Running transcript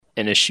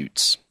Anna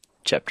Schutz,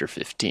 Chapter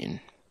 15.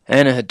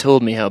 Anna had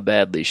told me how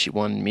badly she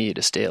wanted me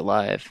to stay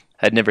alive.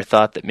 I'd never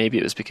thought that maybe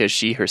it was because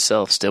she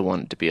herself still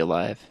wanted to be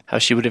alive. How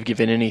she would have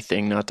given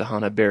anything not to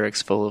haunt a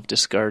barracks full of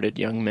discarded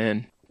young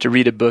men, to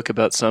read a book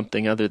about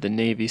something other than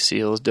Navy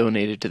SEALs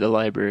donated to the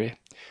library,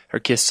 or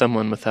kiss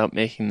someone without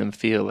making them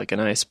feel like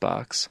an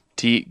icebox,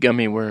 to eat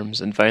gummy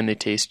worms and finally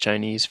taste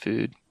Chinese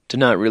food, to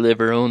not relive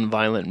her own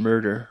violent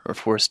murder or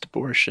forced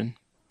abortion.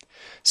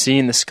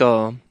 Seeing the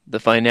skull, the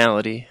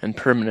finality and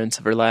permanence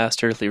of her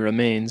last earthly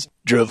remains,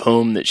 drove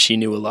home that she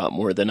knew a lot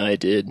more than I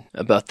did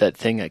about that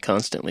thing I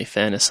constantly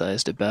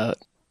fantasized about.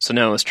 So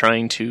now I was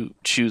trying to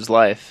choose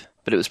life,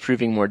 but it was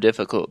proving more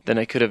difficult than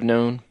I could have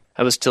known.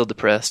 I was still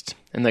depressed,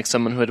 and like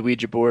someone who had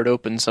Ouija board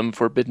open some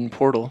forbidden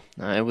portal,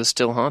 I was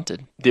still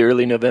haunted. The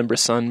early November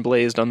sun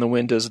blazed on the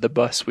windows of the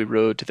bus we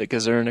rode to the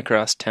caserne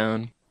across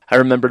town. I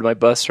remembered my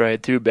bus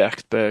ride through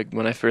Berchtesgaden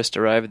when I first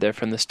arrived there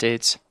from the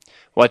States.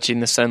 Watching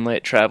the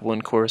sunlight travel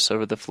and course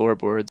over the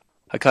floorboards,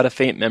 I caught a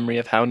faint memory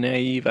of how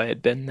naive I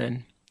had been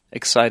then.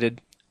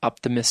 Excited,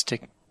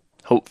 optimistic,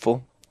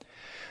 hopeful.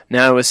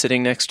 Now I was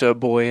sitting next to a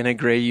boy in a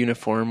gray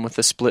uniform with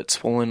a split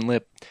swollen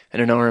lip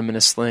and an arm in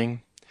a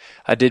sling.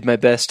 I did my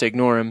best to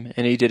ignore him,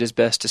 and he did his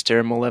best to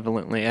stare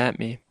malevolently at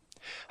me.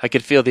 I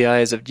could feel the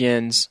eyes of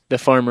Jens, the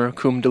farmer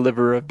cum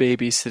deliverer of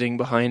babies, sitting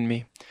behind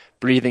me,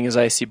 breathing his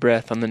icy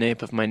breath on the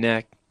nape of my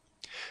neck.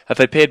 If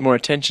I paid more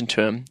attention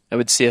to him, I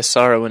would see a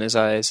sorrow in his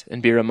eyes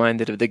and be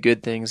reminded of the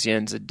good things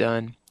Jens had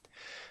done.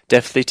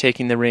 Deftly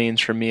taking the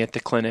reins from me at the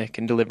clinic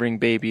and delivering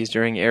babies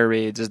during air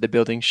raids as the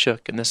building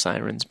shook and the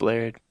sirens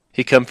blared.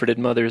 He comforted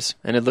mothers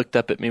and had looked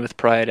up at me with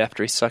pride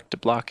after he sucked a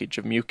blockage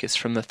of mucus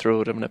from the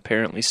throat of an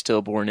apparently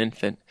stillborn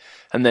infant,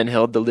 and then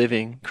held the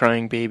living,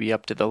 crying baby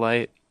up to the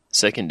light.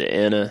 Second to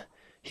Anna,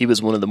 he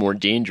was one of the more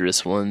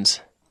dangerous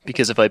ones,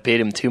 because if I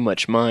paid him too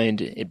much mind,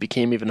 it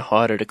became even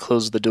harder to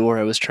close the door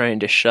I was trying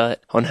to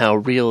shut on how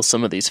real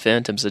some of these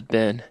phantoms had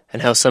been,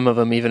 and how some of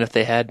them, even if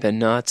they had been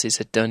Nazis,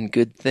 had done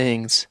good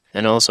things,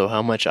 and also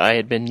how much I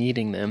had been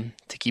needing them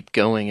to keep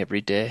going every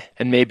day.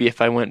 And maybe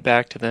if I went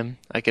back to them,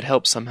 I could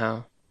help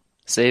somehow,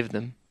 save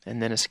them,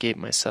 and then escape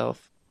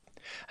myself.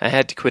 I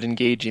had to quit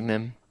engaging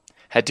them,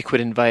 had to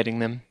quit inviting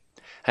them.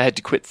 I had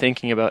to quit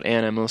thinking about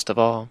Anna most of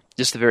all.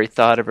 Just the very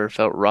thought of her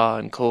felt raw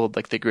and cold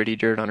like the gritty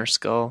dirt on her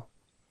skull.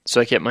 So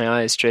I kept my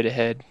eyes straight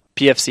ahead.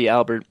 PFC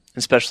Albert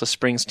and Specialist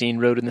Springsteen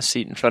rode in the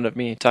seat in front of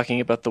me,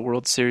 talking about the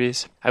World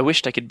Series. I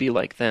wished I could be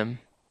like them,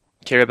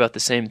 care about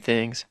the same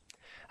things.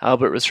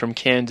 Albert was from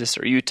Kansas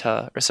or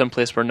Utah or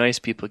someplace where nice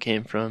people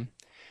came from.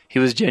 He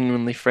was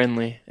genuinely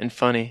friendly and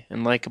funny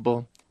and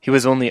likable. He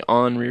was only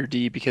on Rear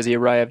D because he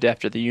arrived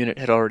after the unit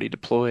had already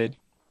deployed.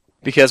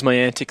 Because my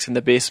antics in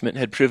the basement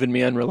had proven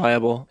me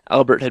unreliable,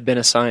 Albert had been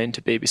assigned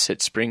to babysit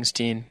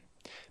Springsteen.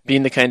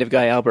 Being the kind of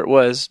guy Albert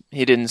was,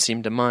 he didn't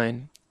seem to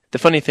mind. The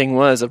funny thing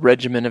was, a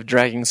regimen of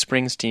dragging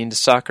Springsteen to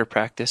soccer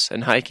practice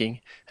and hiking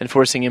and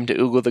forcing him to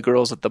oogle the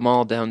girls at the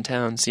mall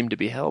downtown seemed to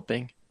be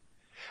helping.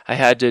 I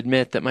had to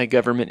admit that my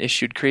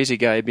government-issued crazy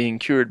guy being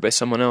cured by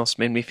someone else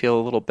made me feel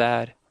a little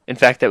bad. In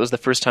fact, that was the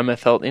first time I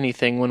felt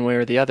anything one way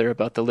or the other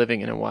about the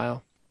living in a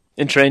while.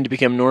 In trying to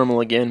become normal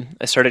again,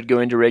 I started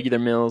going to regular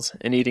meals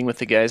and eating with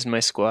the guys in my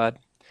squad.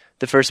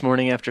 The first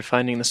morning after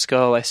finding the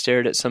skull, I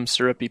stared at some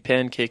syrupy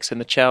pancakes in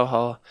the chow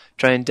hall,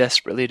 trying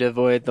desperately to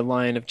avoid the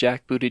line of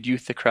jackbooted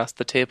youth across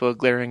the table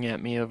glaring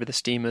at me over the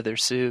steam of their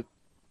soup.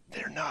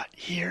 "They're not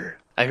here,"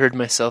 I heard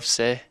myself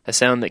say, a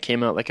sound that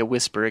came out like a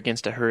whisper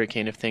against a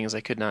hurricane of things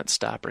I could not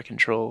stop or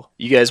control.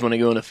 "You guys want to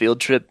go on a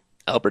field trip?"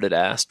 Albert had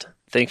asked,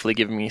 thankfully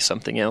giving me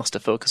something else to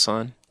focus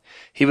on.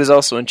 He was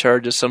also in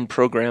charge of some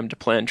program to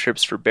plan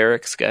trips for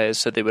barracks guys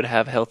so they would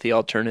have healthy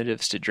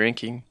alternatives to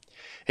drinking.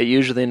 It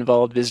usually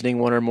involved visiting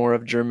one or more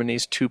of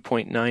Germany's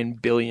 2.9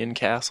 billion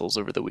castles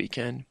over the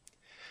weekend.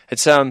 It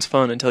sounds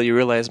fun until you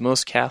realize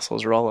most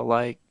castles are all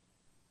alike.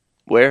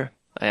 "Where?"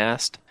 I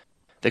asked.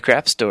 "The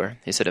craft store,"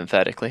 he said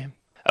emphatically.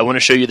 "I want to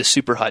show you the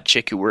super hot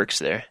chick who works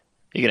there."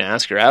 "You gonna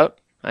ask her out?"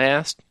 I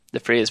asked. The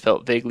phrase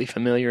felt vaguely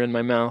familiar in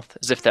my mouth,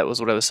 as if that was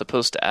what I was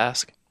supposed to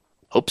ask.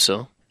 "Hope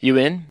so." "You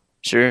in?"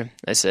 "Sure,"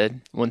 I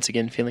said, once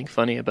again feeling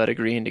funny about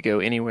agreeing to go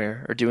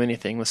anywhere or do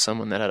anything with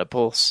someone that had a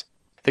pulse.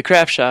 The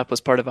craft shop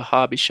was part of a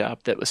hobby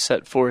shop that was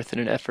set forth in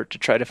an effort to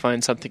try to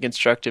find something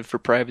instructive for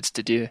privates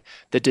to do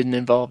that didn't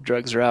involve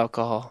drugs or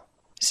alcohol.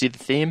 See the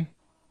theme?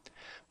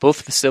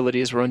 Both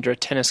facilities were under a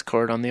tennis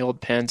court on the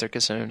old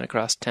Panzerkaserne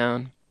across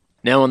town.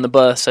 Now on the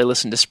bus, I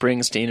listened to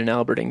Springsteen and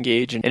Albert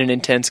engage in an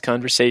intense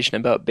conversation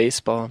about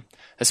baseball,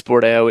 a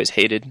sport I always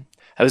hated.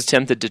 I was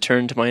tempted to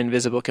turn to my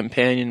invisible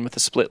companion with a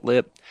split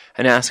lip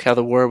and ask how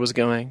the war was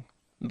going,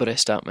 but I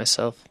stopped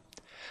myself.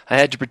 I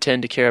had to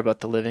pretend to care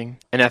about the living,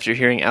 and after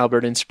hearing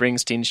Albert and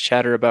Springsteen's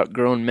chatter about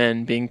grown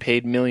men being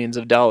paid millions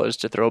of dollars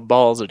to throw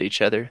balls at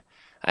each other,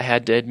 I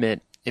had to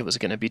admit it was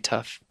going to be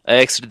tough. I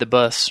exited the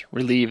bus,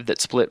 relieved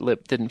that Split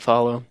Lip didn't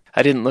follow.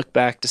 I didn't look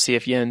back to see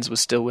if Jens was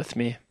still with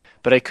me,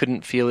 but I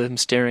couldn't feel him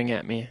staring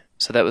at me,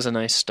 so that was a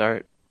nice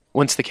start.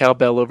 Once the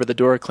cowbell over the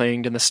door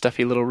clanged in the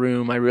stuffy little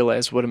room, I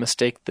realized what a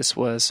mistake this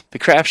was. The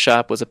craft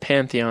shop was a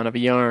pantheon of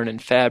yarn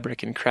and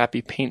fabric and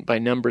crappy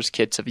paint-by-numbers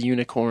kits of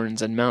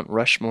unicorns and Mount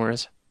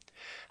Rushmores.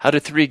 How do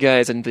 3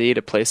 guys invade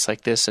a place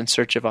like this in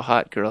search of a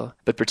hot girl,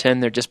 but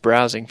pretend they're just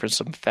browsing for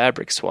some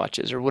fabric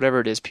swatches or whatever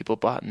it is people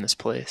bought in this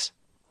place?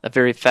 A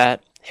very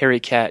fat, hairy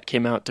cat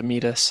came out to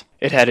meet us.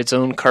 It had its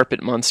own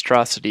carpet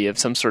monstrosity of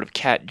some sort of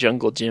cat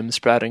jungle gym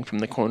sprouting from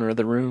the corner of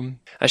the room.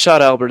 I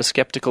shot Albert a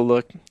skeptical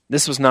look.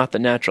 This was not the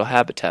natural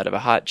habitat of a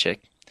hot chick.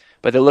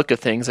 By the look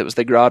of things, it was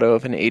the grotto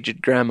of an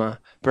aged grandma,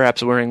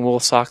 perhaps wearing wool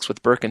socks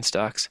with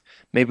Birkenstocks,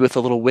 maybe with a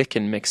little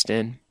Wiccan mixed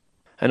in.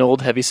 An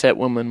old heavy-set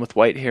woman with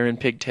white hair and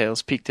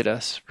pigtails peeked at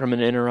us from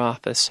an inner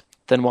office,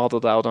 then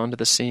waddled out onto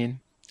the scene.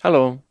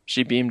 "Hello,"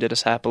 she beamed at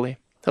us happily.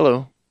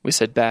 "Hello," we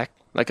said back,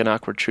 like an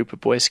awkward troop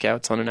of Boy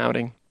Scouts on an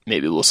outing.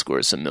 "Maybe we'll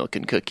score some milk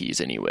and cookies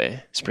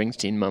anyway,"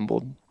 Springsteen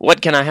mumbled.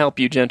 "What can I help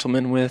you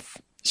gentlemen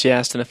with?" she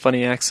asked in a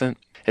funny accent.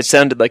 It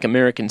sounded like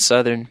American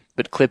Southern,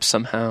 but clipped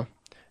somehow.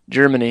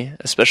 Germany,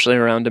 especially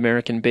around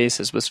American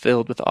bases, was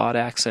filled with odd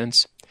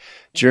accents.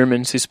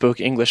 Germans who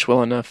spoke English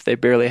well enough they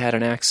barely had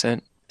an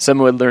accent. Some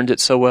who had learned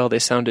it so well they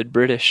sounded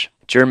British.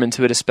 Germans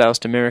who had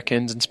espoused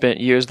Americans and spent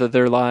years of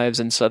their lives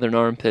in southern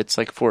armpits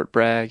like Fort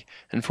Bragg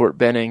and Fort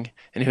Benning,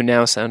 and who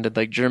now sounded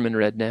like German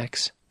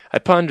rednecks. I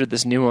pondered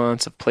this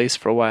nuance of place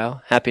for a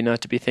while, happy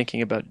not to be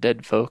thinking about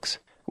dead folks.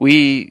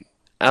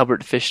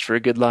 Albert fished for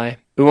a good lie.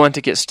 "We want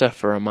to get stuff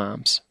for our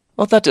moms."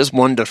 "Well, that is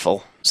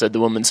wonderful," said the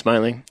woman,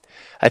 smiling.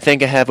 "I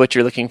think I have what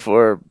you're looking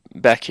for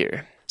back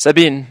here.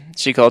 Sabine,"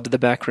 she called to the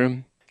back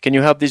room, "can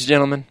you help these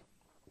gentlemen?"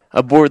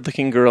 A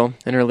bored-looking girl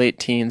in her late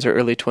teens or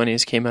early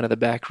 20s came out of the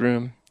back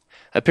room.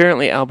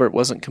 Apparently Albert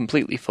wasn't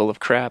completely full of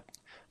crap.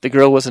 The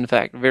girl was in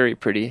fact very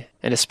pretty,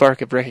 and a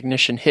spark of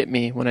recognition hit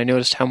me when I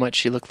noticed how much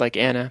she looked like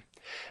Anna.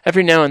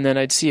 Every now and then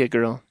I'd see a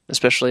girl,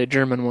 especially a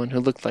German one, who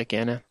looked like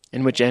Anna,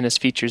 in which Anna's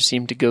features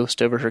seemed to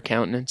ghost over her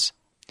countenance.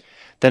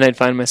 Then I'd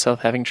find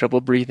myself having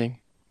trouble breathing.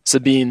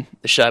 Sabine,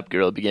 the shop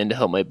girl, began to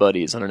help my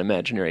buddies on an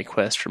imaginary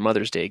quest for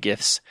Mother's Day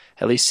gifts,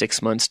 at least 6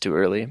 months too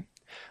early.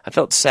 I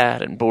felt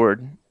sad and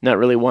bored, not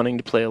really wanting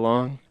to play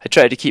along. I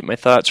tried to keep my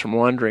thoughts from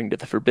wandering to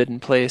the forbidden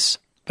place,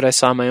 but I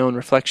saw my own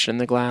reflection in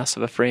the glass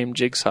of a framed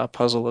jigsaw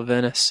puzzle of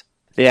Venice.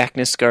 The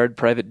acne-scarred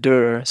private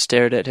Dürer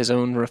stared at his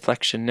own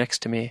reflection next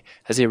to me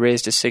as he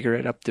raised his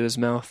cigarette up to his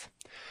mouth.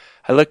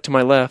 I looked to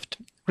my left,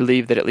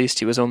 relieved that at least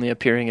he was only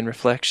appearing in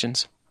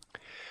reflections.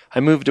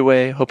 I moved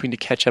away, hoping to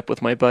catch up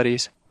with my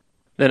buddies.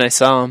 Then I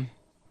saw him.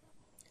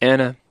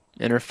 Anna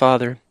and her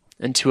father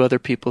and 2 other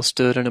people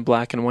stood in a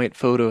black and white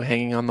photo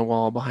hanging on the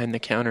wall behind the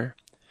counter.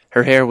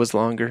 Her hair was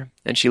longer,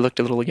 and she looked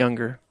a little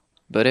younger,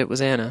 but it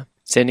was Anna.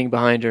 Standing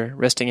behind her,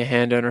 resting a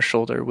hand on her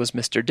shoulder, was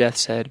Mr.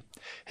 Deathshead,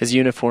 his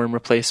uniform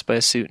replaced by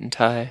a suit and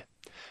tie.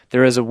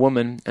 There was a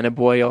woman and a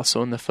boy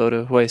also in the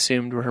photo, who I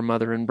assumed were her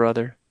mother and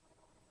brother.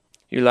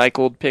 "You like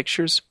old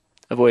pictures?"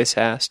 a voice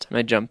asked, and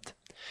I jumped.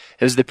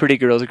 It was the pretty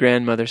girl's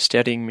grandmother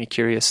studying me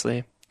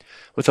curiously.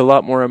 With a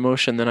lot more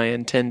emotion than I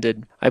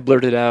intended, I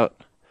blurted out,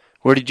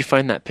 "Where did you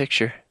find that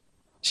picture?"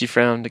 She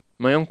frowned.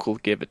 "My uncle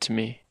gave it to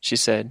me," she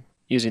said,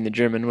 using the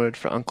German word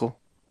for uncle.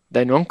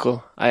 "Dein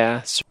uncle?" I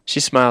asked. She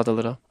smiled a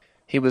little.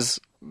 "He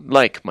was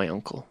like my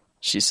uncle,"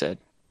 she said.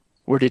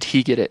 "Where did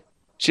he get it?"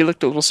 She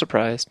looked a little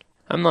surprised.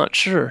 "I'm not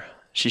sure,"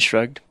 she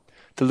shrugged.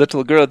 "The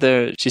little girl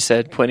there," she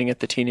said, pointing at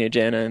the teenage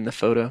Anna in the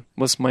photo,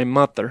 "was my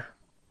mother."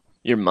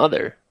 "Your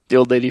mother?" The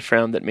old lady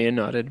frowned at me and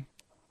nodded.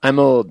 "I'm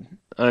old,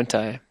 aren't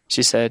I?"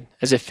 she said,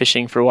 as if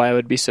fishing for why I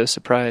would be so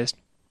surprised.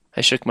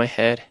 I shook my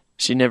head.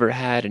 She never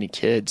had any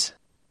kids.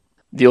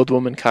 The old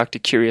woman cocked a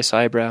curious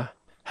eyebrow.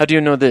 "How do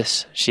you know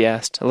this?" she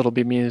asked, a little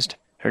bemused.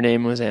 Her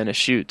name was Anna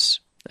Schutz,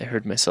 I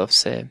heard myself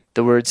say,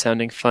 the words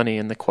sounding funny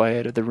in the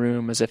quiet of the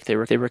room as if they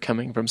were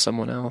coming from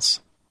someone else.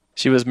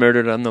 "She was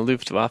murdered on the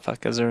Luftwaffe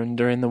caserne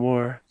during the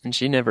war, and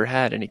she never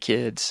had any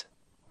kids.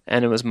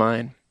 Anna was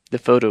mine. The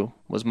photo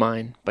was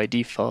mine, by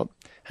default,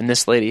 and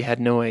this lady had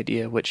no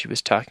idea what she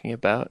was talking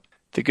about.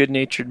 The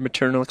good-natured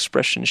maternal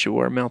expression she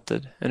wore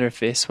melted, and her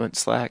face went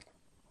slack.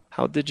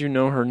 "How did you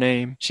know her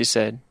name?" she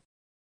said.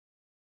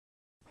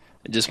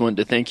 I just wanted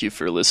to thank you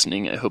for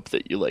listening. I hope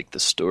that you liked the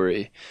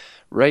story.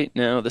 Right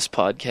now, this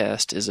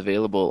podcast is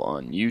available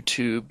on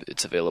YouTube.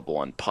 It's available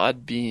on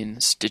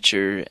Podbean,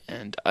 Stitcher,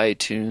 and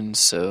iTunes.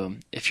 So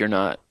if you're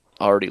not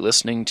already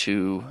listening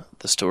to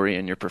the story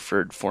in your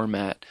preferred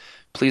format,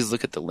 please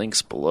look at the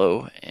links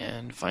below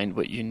and find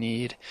what you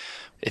need.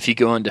 If you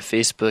go onto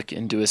Facebook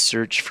and do a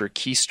search for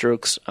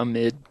Keystrokes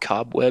Amid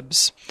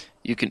Cobwebs,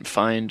 you can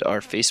find our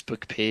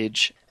Facebook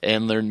page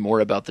and learn more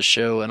about the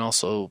show and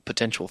also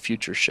potential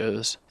future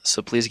shows.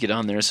 So please get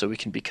on there so we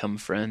can become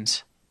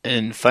friends.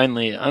 And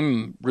finally,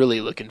 I'm really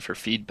looking for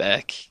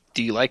feedback.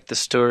 Do you like the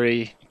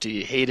story? Do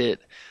you hate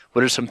it?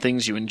 What are some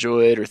things you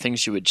enjoyed or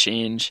things you would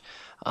change?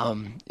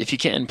 If you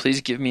can, please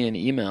give me an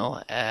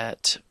email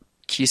at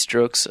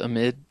keystrokes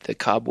amid the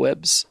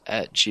cobwebs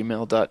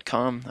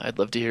 @gmail.com. I'd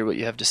love to hear what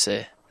you have to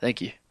say.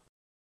 Thank you.